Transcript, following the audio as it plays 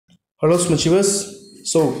Hello ஸ்மச்சீவர்ஸ்.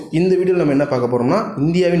 So இந்த வீடியோவில் நம்ம என்ன பார்க்க போகிறோம்னா,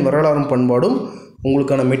 இந்தியாவின் வரலாறும் பண்பாடும்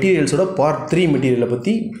உங்களுக்கான மெட்டீரியல்ஸோட பார்ட் 3 மெட்டீரியலை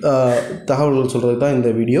பற்றி தகவல்கள் சொல்கிறது தான் இந்த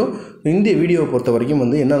வீடியோ. இந்த வீடியோவை பொறுத்த வரைக்கும்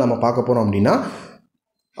என்ன நம்ம பார்க்க போகிறோம் அப்படின்னா,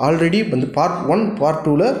 ஆல்ரெடி பார்ட் 1 பார்ட்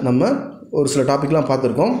 2ல் நம்ம ஒரு சில டாப்பிக்லாம்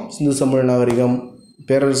பார்த்துருக்கோம். சிந்து சமவெளி நாகரிகம்,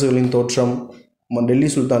 பேரரசுகளின் தோற்றம்,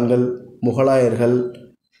 டெல்லி சுல்தான்கள், முகலாயர்கள்,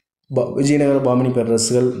 விஜயநகர பாமினி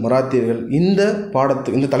பேரரசுகள், மராத்தியர்கள்.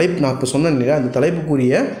 இந்த தலைப்பு நான் இப்போ சொன்னேன் இல்லையா, இந்த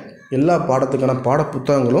தலைப்புக்குரிய எல்லா பாடத்துக்கான பாட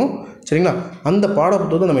புத்தகங்களும் சரிங்களா, அந்த பாட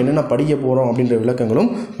புத்தகத்தை நம்ம என்னென்ன படிக்க போகிறோம் அப்படின்ற விளக்கங்களும்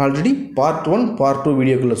ஆல்ரெடி பார்ட் 1 பார்ட் 2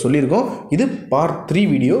 வீடியோக்குள்ளே சொல்லியிருக்கோம். இது பார்ட் 3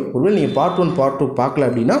 வீடியோ. ஒருவேளை நீங்கள் பார்ட் 1 பார்ட் 2 பார்க்கல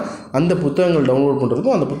அப்படின்னா அந்த புத்தகங்கள் டவுன்லோட்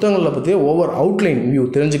பண்ணுறதுக்கும் அந்த புத்தகங்களை பற்றிய ஓவர் அவுட்லைன் வியூ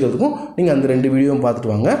தெரிஞ்சுக்கிறதுக்கும் நீங்கள் அந்த 2 வீடியோவும்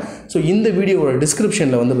பார்த்துட்டு வாங்க. ஸோ இந்த வீடியோவோட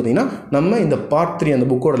டிஸ்கிரிப்ஷனில் பார்த்திங்கன்னா நம்ம இந்த பார்ட் 3 அந்த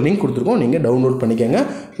புக்கோட லிங்க் கொடுத்துருக்கோம். நீங்கள் டவுன்லோட் பண்ணிக்கோங்க.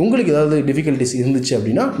 உங்களுக்கு ஏதாவது டிஃபிகல்ட்டிஸ் இருந்துச்சு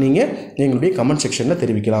அப்படின்னா நீங்கள் எங்களுடைய கமெண்ட் செக்ஷனில்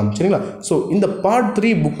தெரிவிக்கலாம். சரிங்களா? ஸோ இந்த பார்ட்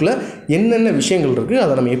 3 புக்கில் என்னென்ன விஷயங்கள் இருக்குது,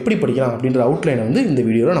 அதை நம்ம எப்படி படிக்கலாம் அப்படின்ற அவுட்லைனை இந்த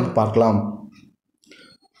வீடியோவில் நம்ம பார்க்கலாம்.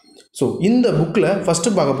 ஸோ இந்த புக்கில்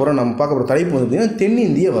ஃபஸ்ட்டு நம்ம பார்க்க போகிற தலைப்பு பார்த்திங்கன்னா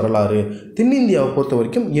தென்னிந்திய வரலாறு. தென்னிந்தியாவை பொறுத்த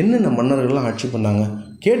வரைக்கும் என்னென்ன மன்னர்கள்லாம் ஆட்சி பண்ணாங்க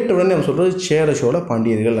கேட்ட உடனே நம்ம சொல்கிறது சேர சோழ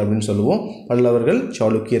பாண்டியர்கள் அப்படின்னு சொல்லுவோம். பல்லவர்கள்,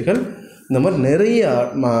 சாளுக்கியர்கள், இந்த மாதிரி நிறைய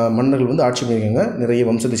மன்னர்கள் ஆட்சி பண்ணியிருக்காங்க. நிறைய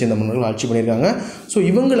வம்சத்தை சேர்ந்த மன்னர்கள் ஆட்சி பண்ணியிருக்காங்க. ஸோ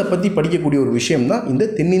இவங்களை பற்றி படிக்கக்கூடிய ஒரு விஷயம் தான் இந்த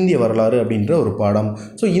தென்னிந்திய வரலாறு அப்படின்ற ஒரு பாடம்.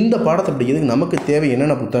 ஸோ இந்த பாடத்தை படிக்கிறதுக்கு நமக்கு தேவை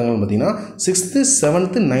என்னென்ன புத்தகங்கள் பார்த்திங்கன்னா 6th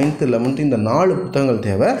 7th 9th 11th இந்த 4 புத்தகங்கள்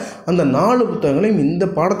தேவை. அந்த 4 புத்தகங்களையும் இந்த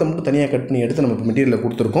பாடத்தை மட்டும் தனியாக கட் பண்ணி எடுத்து நம்ம மெட்டீரியலில்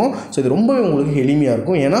கொடுத்துருக்கோம். ஸோ இது ரொம்பவே உங்களுக்கு எளிமையாக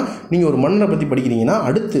இருக்கும். ஏன்னா நீங்கள் ஒரு மன்னரை பற்றி படிக்கிறீங்கன்னா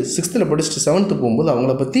அடுத்து 6th படிச்சுட்டு 7th போகும்போது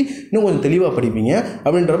அவங்கள பற்றி இன்னும் கொஞ்சம் தெளிவாக படிப்பீங்க.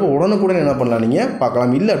 அப்படின்றப்ப உடனுக்குடன் என்ன பண்ணலாம், நீங்கள்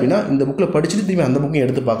பார்க்கலாம். இல்லை அப்படின்னா இந்த புக்கில் படிச்சுட்டு திரும்பி அந்த புக்கையும்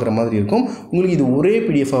எடுத்து பார்க்குற மாதிரி இருக்கும். உங்களுக்கு இது ஒரே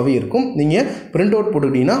பிடிஎஃபாகவே இருக்கும். நீங்கள் பிரிண்ட் அவுட்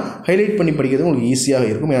போட்டுக்கிட்டீங்கன்னா ஹைலைட் பண்ணி படிக்கிறது உங்களுக்கு ஈஸியாக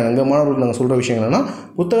இருக்கும். ஏன்னா எங்கள் மாணவர்கள் நாங்கள் சொல்கிற விஷயம் என்னென்னா,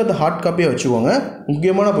 புத்தகத்தை ஹார்ட் காப்பியாக வச்சுக்கோங்க.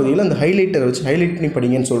 முக்கியமான பகுதியில் அந்த ஹைலைட்டரை வச்சு ஹைலைட் பண்ணி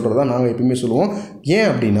படிங்கன்னு சொல்கிறதா நாங்கள் எப்பயுமே சொல்லுவோம். ஏன்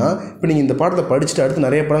அப்படின்னா, இப்போ நீங்கள் இந்த பாடத்தை படிச்சுட்டு அடுத்து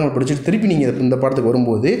நிறைய படங்கள் படிச்சுட்டு திருப்பி நீங்கள் இந்த பாடத்துக்கு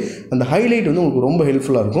வரும்போது அந்த ஹைலைட் உங்களுக்கு ரொம்ப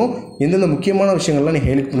ஹெல்ப்ஃபுல்லாக இருக்கும். எந்தெந்த முக்கியமான விஷயங்கள்லாம்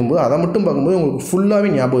நீங்கள் ஹைலைட் பண்ணும்போது அதை மட்டும் பார்க்கும்போது உங்களுக்கு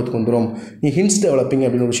ஃபுல்லாகவே ஞாபகத்துக்கு வந்துடும். நீங்கள் ஹிண்ட்ஸ் டெவலப்பிங்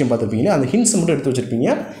அப்படின்னு ஒரு விஷயம் பார்த்துருப்பீங்க, அந்த ஹிண்ட்ஸ் மட்டும் எடுத்து வச்சுருப்பீங்க.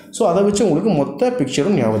 ஸோ அதை வச்சு உங்களுக்கு மொத்த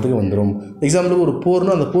பிக்சரும் ஞாபகத்துக்கு வந்துடும். எக்ஸாம்பிளுக்கு ஒரு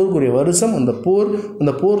போர்னா அந்த போருக்குரிய வருஷம், அந்த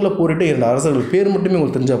போரில் போரிட்டு 2 அரசர்கள் பேர் மட்டுமே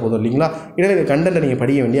உங்களுக்கு தெரிஞ்சால் போதும் இல்லைங்களா. இடையில கண்டென்ட்டை நீங்கள்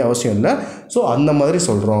படிக்க வேண்டிய அவசியம் இல்லை. ஸோ அந்த மாதிரி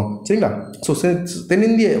சொல்கிறோம் சரிங்களா. ஸோ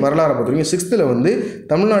தென்னிந்திய வரலாறை பொறுத்தவரைக்கும் 6th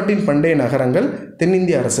தமிழ்நாட்டின் பண்டைய நகரங்கள்,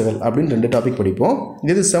 தென்னிந்திய அரசுகள் அப்படின்னு 2 டாபிக் படிப்போம்.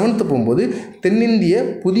 இது 7th போகும்போது தென்னிந்திய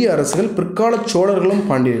புதிய அரசுகள், பிற்கால சோழர்களும்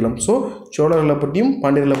பாண்டியர்களும். ஸோ சோழர்களை பற்றியும்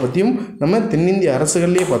பாண்டியர்களை பற்றியும் நம்ம தென்னிந்திய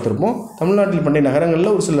அரசுகள்லேயே பார்த்துருப்போம். தமிழ்நாட்டில் பண்டைய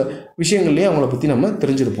நகரங்களில் ஒரு சில விஷயங்கள்லேயே அவங்கள பற்றி நம்ம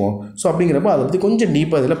தெரிஞ்சிருப்போம். ஸோ அப்படிங்கிறப்ப அதை பற்றி கொஞ்சம்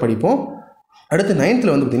டீப்பாக இதில் படிப்போம். அடுத்து 9th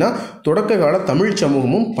பார்த்திங்கன்னா தொடக்க கால தமிழ்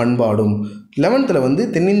சமூகமும் பண்பாடும். 11th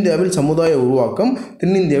தென்னிந்தியாவில் சமுதாய உருவாக்கம்,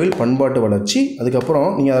 தென்னிந்தியாவில் பண்பாட்டு வளர்ச்சி. அதுக்கப்புறம்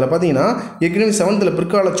நீங்கள் அதில் பார்த்தீங்கன்னா ஏற்கனவே 7th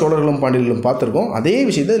பிற்கால சோழர்களும் பாண்டியர்களும் பார்த்துருக்கோம். அதே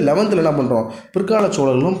விஷயத்தை 11th என்ன பண்ணுறோம், பிற்கால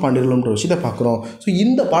சோழர்களும் பாண்டியர்களும்ன்ற விஷயத்தை பார்க்குறோம். ஸோ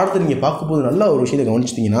இந்த பாடத்தை நீங்கள் பார்க்கும்போது நல்லா ஒரு விஷயத்தை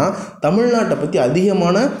கவனிச்சிட்டிங்கன்னா, தமிழ்நாட்டை பற்றி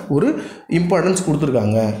அதிகமான ஒரு இம்பார்ட்டன்ஸ்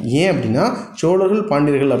கொடுத்துருக்காங்க. ஏன் அப்படின்னா, சோழர்கள்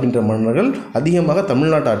பாண்டியர்கள் அப்படின்ற மன்னர்கள் அதிகமாக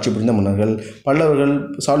தமிழ்நாட்டை ஆட்சி புரிந்த மன்னர்கள். பல்லவர்கள்,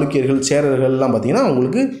 சாளுக்கியர்கள், சேரர்கள் எல்லாம் பார்த்திங்கன்னா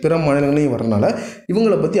அவங்களுக்கு பிற மாநிலங்களையும் வரனால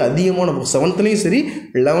இவங்களை பற்றி அதிகமான 7th சரி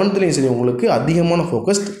 11th சரி உங்களுக்கு அதிகமான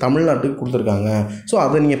ஃபோக்கஸ் தமிழ்நாட்டுக்கு கொடுத்துருக்காங்க. ஸோ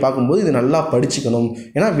அதை நீங்கள் பார்க்கும்போது இது நல்லா படிச்சுக்கணும்.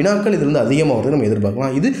 ஏன்னா வினாக்கள் இதிலிருந்து அதிகமாக வருது நம்ம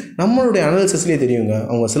எதிர்பார்க்கலாம். இது நம்மளுடைய அனாலிசிஸ்லேயே தெரியுங்க.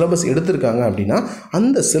 அவங்க சிலபஸ் எடுத்திருக்காங்க அப்படின்னா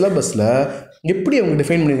அந்த சிலபஸில் எப்படி அவங்க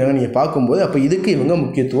டிஃபைன் பண்ணியிருக்காங்க நீங்கள் பார்க்கும்போது அப்போ இதுக்கு இவங்க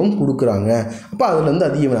முக்கியத்துவம் கொடுக்குறாங்க. அப்போ அதுலேருந்து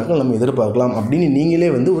அதிக வினாக்கள் நம்ம எதிர்பார்க்கலாம் அப்படின்னு நீங்களே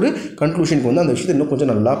ஒரு கன்க்ளூஷனுக்கு அந்த விஷயத்தை இன்னும்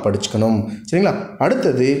கொஞ்சம் நல்லா படிச்சுக்கணும் சரிங்களா.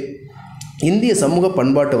 அடுத்தது இந்திய சமூக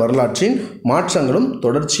பண்பாட்டு வரலாற்றின் மாற்றங்களும்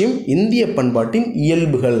தொடர்ச்சியும், இந்திய பண்பாட்டின்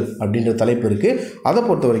இயல்புகள் அப்படின்ற தலைப்பு இருக்குது. அதை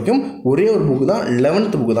பொறுத்த வரைக்கும் ஒரே ஒரு புக்கு தான்,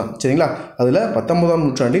 11th புக்கு தான் சரிங்களா. அதில் 19ஆம்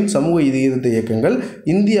நூற்றாண்டின் சமூக எதிர்த்த இயக்கங்கள்,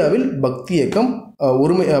 இந்தியாவில் பக்தி இயக்கம்,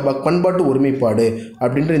 பண்பாட்டு ஒருமைப்பாடு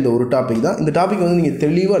அப்படின்ற இந்த ஒரு டாபிக் தான். இந்த டாபிக் நீங்கள்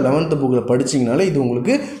தெளிவாக 11th புக்கில் படிச்சிங்கனாலே இது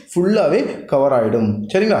உங்களுக்கு ஃபுல்லாகவே கவர் ஆகிடும்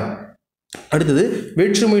சரிங்களா. அடுத்தது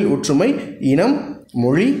வேற்றுமையில் ஒற்றுமை, இனம்,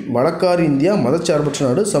 மொழி, வழக்காறு இந்தியா, மதச்சார்பற்ற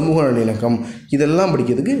நாடு, சமூக நல்லிணக்கம். இதெல்லாம்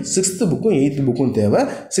படிக்கிறதுக்கு 6th புக்கும் 8th புக்கும் தேவை.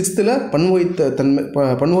 6th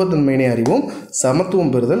பன்முகத்தன்மையினை அறிவோம்,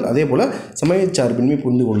 சமத்துவம் பெறுதல், அதே போல் சமயச்சார்பின்மை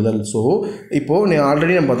புரிந்து கொள்ளுதல். ஸோ இப்போது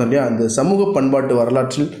ஆல்ரெடி நம்ம பார்த்தோம் இல்லையா, அந்த சமூக பண்பாட்டு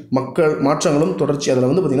வரலாற்றில் மக்கள் மாற்றங்களும் தொடர்ச்சி. அதில்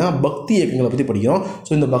பார்த்திங்கன்னா பக்தி இயக்கங்களை பற்றி படிக்கிறோம்.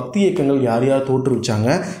 ஸோ இந்த பக்தி இயக்கங்கள் யார் யார் தோற்றுவிச்சாங்க,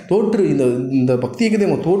 இந்த பக்தி இயக்கத்தை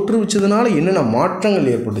அவங்க தோற்றுவிச்சதுனால என்னென்ன மாற்றங்கள்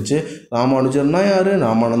ஏற்பட்டுச்சு, ராமானுஜர்னா யார்,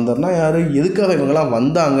 ராமானந்தர்னா யார், எதுக்காக இவங்கெல்லாம்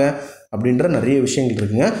வந்தாங்க, அப்படின்ற நிறைய விஷயங்கள்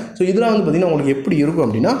இருக்குங்க. ஸோ இதெல்லாம் வந்து பார்த்திங்கன்னா உங்களுக்கு எப்படி இருக்கும்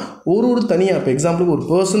அப்படின்னா ஒரு தனியாக இப்போ எக்ஸாம்பிளுக்கு ஒரு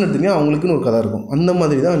பர்சன் எடுத்திங்கன்னா அவங்களுக்குன்னு ஒரு கதை இருக்கும். அந்த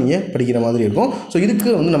மாதிரி தான் நீங்கள் படிக்கிற மாதிரி இருக்கும். ஸோ இதுக்கு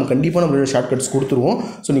வந்து நம்ம கண்டிப்பாக நம்ம ஷார்ட்கட்ஸ் கொடுத்துருவோம்.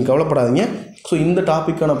 ஸோ நீங்கள் கவலைப்படாதீங்க. ஸோ இந்த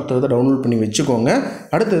டாப்பிக்கான புத்தகத்தை டவுன்லோட் பண்ணி வச்சுக்கோங்க.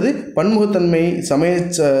 அடுத்தது பன்முகத்தன்மை,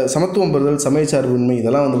 சமத்துவம் பெறுதல், சமயச்சார்பின்மை,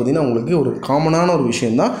 இதெல்லாம் வந்து பார்த்திங்கன்னா உங்களுக்கு ஒரு காமனான ஒரு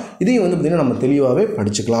விஷயந்தான். இதையும் வந்து பார்த்திங்கன்னா நம்ம தெளிவாகவே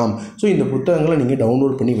படிச்சுக்கலாம். ஸோ இந்த புத்தகங்களை நீங்கள்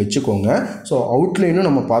டவுன்லோட் பண்ணி வச்சுக்கோங்க. ஸோ அவுட்லைனும்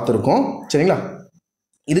நம்ம பார்த்துருக்கோம். சரிங்களா?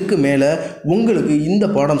 இதுக்கு மேலே உங்களுக்கு இந்த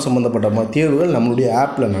பாடம் சம்மந்தப்பட்ட தேர்வுகள் நம்மளுடைய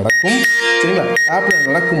ஆப்பில் நடக்கும். சரிங்களா? ஆப்பில்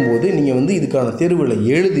நடக்கும்போது நீங்கள் வந்து இதுக்கான தேர்வுகளை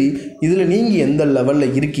எழுதி இதில் நீங்கள் எந்த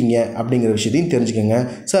லெவலில் இருக்கீங்க அப்படிங்கிற விஷயத்தையும் தெரிஞ்சுக்கோங்க.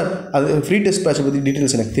 சார் அது ஃப்ரீ டெஸ்ட் பேட்சை பற்றி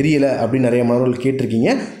டீட்டெயில்ஸ் எனக்கு தெரியல அப்படின்னு நிறைய மாணவர்கள் கேட்டிருக்கீங்க.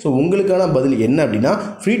 ஸோ உங்களுக்கான பதில் என்ன அப்படின்னா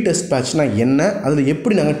ஃப்ரீ டெஸ்ட் பேட்ச்னால் என்ன, அதில்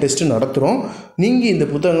எப்படி நாங்கள் டெஸ்ட்டு நடத்துகிறோம், நீங்கள் இந்த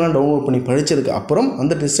புத்தகங்கள்லாம் டவுன்லோட் பண்ணி படித்ததுக்கு அப்புறம்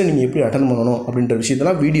அந்த டெஸ்ட்டை நீங்கள் எப்படி அட்டன் பண்ணணும் அப்படின்ற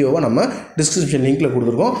விஷயத்தெல்லாம் வீடியோவை நம்ம டிஸ்கிரிப்ஷன் லிங்க்கில்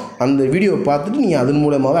கொடுத்துருக்கோம். அந்த வீடியோவை பார்த்துட்டு நீங்கள் அதன்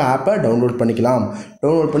மூலமாக ஆப்பை டவுன்லோட் பண்ணிக்கலாம்.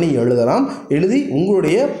 டவுன்லோட் பண்ணி எழுதலாம். எழுதி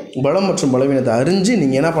உங்களுடைய பலம் மற்றும் பலவீனத்தை அறிஞ்சு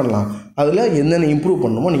நீங்கள் என்ன பண்ணலாம், அதில் என்னென்ன இம்ப்ரூவ்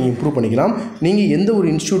பண்ணணுமோ நீங்கள் இம்ப்ரூவ் பண்ணிக்கலாம். நீங்கள் எந்த ஒரு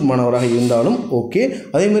இன்ஸ்டியூட் மாணவராக இருந்தாலும் ஓகே.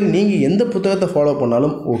 அதேமாதிரி நீங்கள் எந்த புத்தகத்தை ஃபாலோ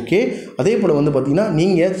பண்ணாலும் ஓகே. அதே போல் வந்து பார்த்திங்கன்னா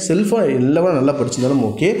நீங்கள் செல்ஃபாக எல்லாமே நல்லா படிச்சிருந்தாலும்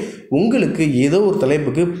ஓகே. உங்களுக்கு ஏதோ ஒரு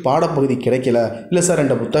தலைப்புக்கு பாடப்பகுதி கிடைக்கல, இல்லை சார்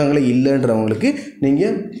என்ற புத்தகங்களே இல்லைன்றவங்களுக்கு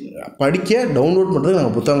நீங்கள் படிக்க டவுன்லோட் பண்ணுறதுக்கு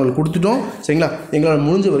நாங்கள் புத்தகங்கள் கொடுத்துட்டோம். சரிங்களா? எங்களால்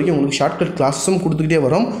முடிஞ்ச வரைக்கும் உங்களுக்கு ஷார்ட்கட் கிளாஸஸும் கொடுத்துக்கிட்டே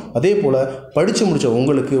வரோம். அதே போல் படித்து முடித்த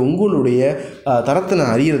உங்களுக்கு உங்களுடைய தரத்தினை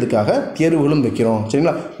அறியறதுக்காக தேர்வுகளும் வைக்கிறோம்.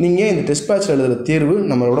 சரிங்களா? நீங்கள் இந்த டெஸ்ட் பேட்சில் எழுதுகிற தேர்வு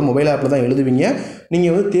நம்மளோட மொபைல் ஆப்பில் தான் எழுதுவீங்க.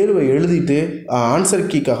 நீங்கள் வந்து தேர்வை எழுதிட்டு ஆன்சர்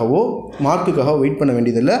கீக்காகவோ மார்க்குக்காகவோ வெயிட் பண்ண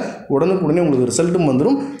வேண்டியதில்லை. உடனுக்குடனே உங்களுக்கு ரிசல்ட்டும்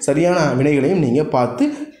வந்துடும். சரியான வினைகளையும் நீங்கள் பார்த்து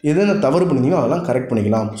எதென்ன தவறு பண்ணிங்களோ அதெல்லாம் கரெக்ட்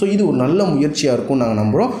பண்ணிக்கலாம். ஸோ இது ஒரு நல்ல முயற்சியாக இருக்கும்னு நாங்கள்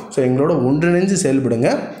நம்புகிறோம். ஸோ எங்களோட ஒன்றிணைஞ்சு செயல்படுங்க.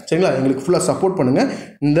 சரிங்களா? எங்களுக்கு ஃபுல்லாக சப்போர்ட் பண்ணுங்கள்.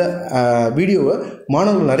 இந்த வீடியோவை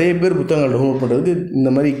மாணவர்கள் நிறைய பேர் புத்தகங்கள் டவுன்லோட் பண்ணுறதுக்கு இந்த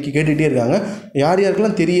மாதிரி கேட்டுகிட்டே இருக்காங்க. யார்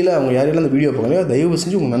யாருக்கெல்லாம் தெரியல, அவங்க யாரெல்லாம் இந்த வீடியோ பார்க்கலையோ தயவு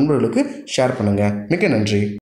செஞ்சு உங்கள் நண்பர்களுக்கு ஷேர் பண்ணுங்கள். மிக்க நன்றி.